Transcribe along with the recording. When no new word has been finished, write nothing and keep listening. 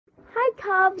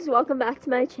Hi Cubs, welcome back to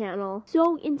my channel.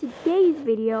 So in today's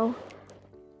video,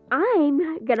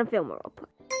 I'm gonna film a roleplay.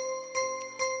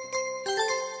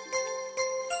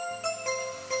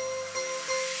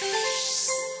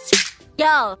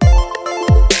 Yo!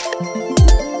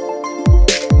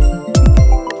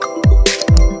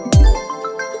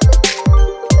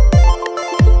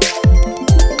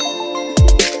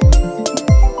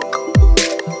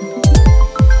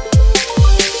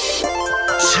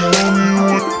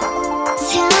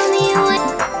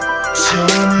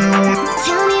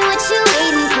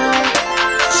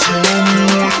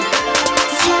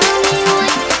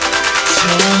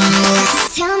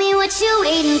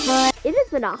 It has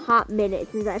been a hot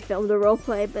minute since I filmed a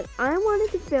roleplay, but I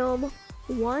wanted to film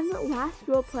one last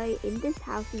roleplay in this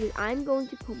house because I'm going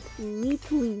to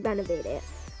completely renovate it.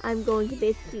 I'm going to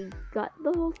basically gut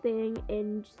the whole thing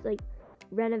and just like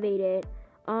renovate it.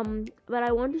 But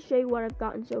I want to show you what I've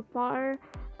gotten so far.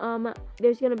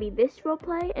 There's going to be this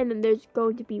roleplay, and then there's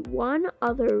going to be one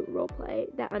other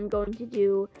roleplay that I'm going to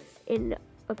do in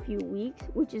a few weeks,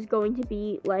 which is going to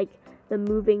be like the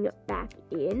moving back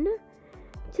in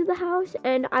to the house.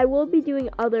 And I will be doing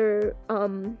other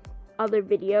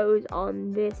videos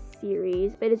on this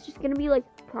series, but it's just going to be like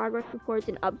progress reports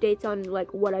and updates on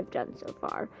like what I've done so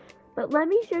far. But let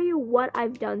me show you what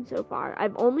I've done so far.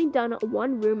 I've only done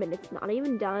one room and it's not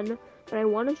even done, but I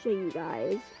want to show you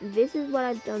guys. This is what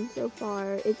I've done so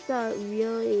far. It's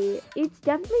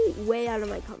definitely way out of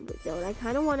my comfort zone. I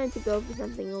kind of wanted to go for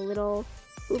something a little,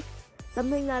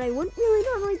 something that I wouldn't really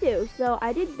normally do. So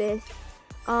I did this.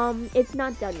 It's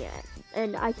not done yet,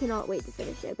 and I cannot wait to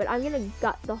finish it. But I'm gonna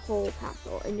gut the whole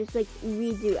castle and just like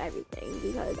redo everything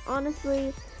because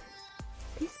honestly,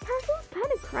 this castle is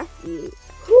kind of crusty.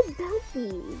 Who built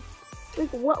these?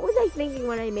 Like, what was I thinking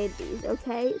when I made these?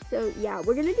 Okay, so yeah,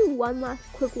 we're gonna do one last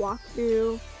quick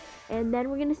walkthrough, and then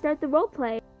we're gonna start the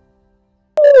roleplay.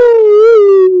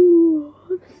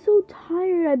 I'm so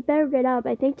tired. I better get up.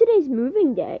 I think today's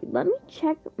moving day. Let me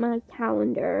check my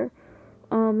calendar.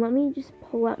 Let me just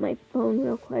pull up my phone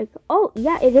real quick. Oh,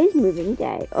 yeah, it is moving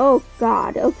day. Oh,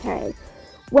 God, okay.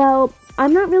 Well,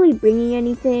 I'm not really bringing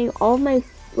anything. All of my,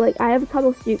 I have a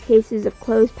couple suitcases of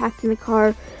clothes packed in the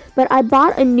car, but I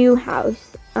bought a new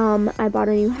house. So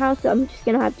I'm just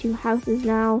gonna have two houses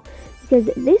now, because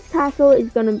this castle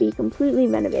is gonna be completely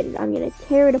renovated. I'm gonna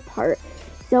tear it apart.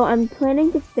 So I'm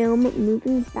planning to film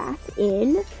moving back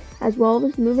in, as well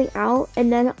as moving out,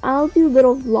 and then I'll do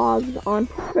little vlogs on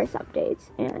progress updates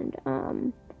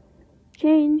and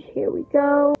change. Here we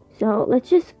go. So let's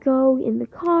just go in the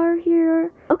car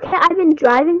here. Okay, I've been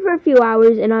driving for a few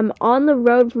hours and I'm on the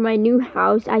road for my new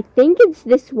house. I think it's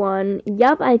this one.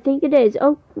 Yep, I think it is.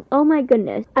 Oh my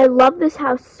goodness. I love this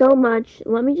house so much.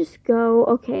 Let me just go.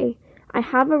 Okay, I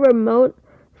have a remote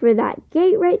for that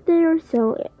gate right there,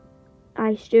 so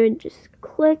I should just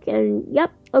click and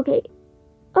yep, okay.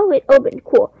 Oh, it opened.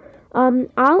 Cool.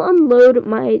 I'll unload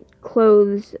my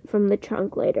clothes from the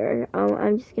trunk later.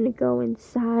 I'm just gonna go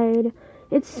inside.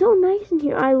 It's so nice in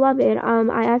here. I love it.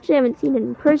 I actually haven't seen it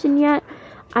in person yet.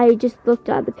 I just looked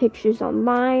at the pictures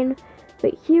online.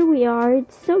 But here we are.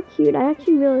 It's so cute. I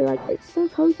actually really like it. It's so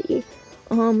cozy.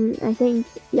 I think,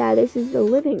 yeah, this is the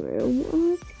living room.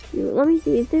 Oh, that's cute. Let me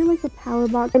see. Is there like a power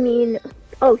box?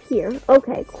 Oh, here.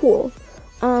 Okay, cool.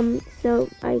 So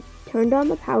I turned on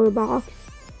the power box.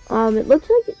 It looks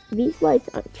like these lights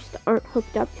aren't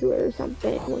hooked up to it or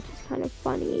something, which is kind of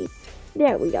funny.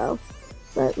 There we go.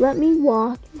 But let me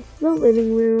walk. This is the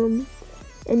living room.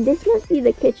 And this must be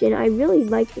the kitchen. I really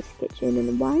like this kitchen.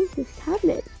 And why is this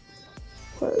cabinet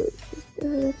closed?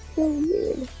 That's so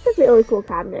weird. It's a really cool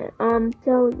cabinet.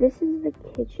 So this is the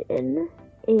kitchen.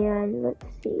 And let's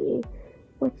see.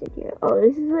 What's in here? Oh,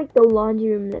 this is like the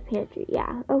laundry room and the pantry.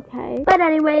 Yeah, okay. But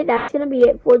anyway, that's gonna be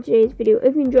it for today's video.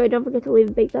 If you enjoyed, don't forget to leave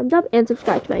a big thumbs up and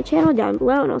subscribe to my channel down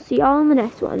below. And I'll see y'all in the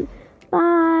next one.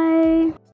 Bye!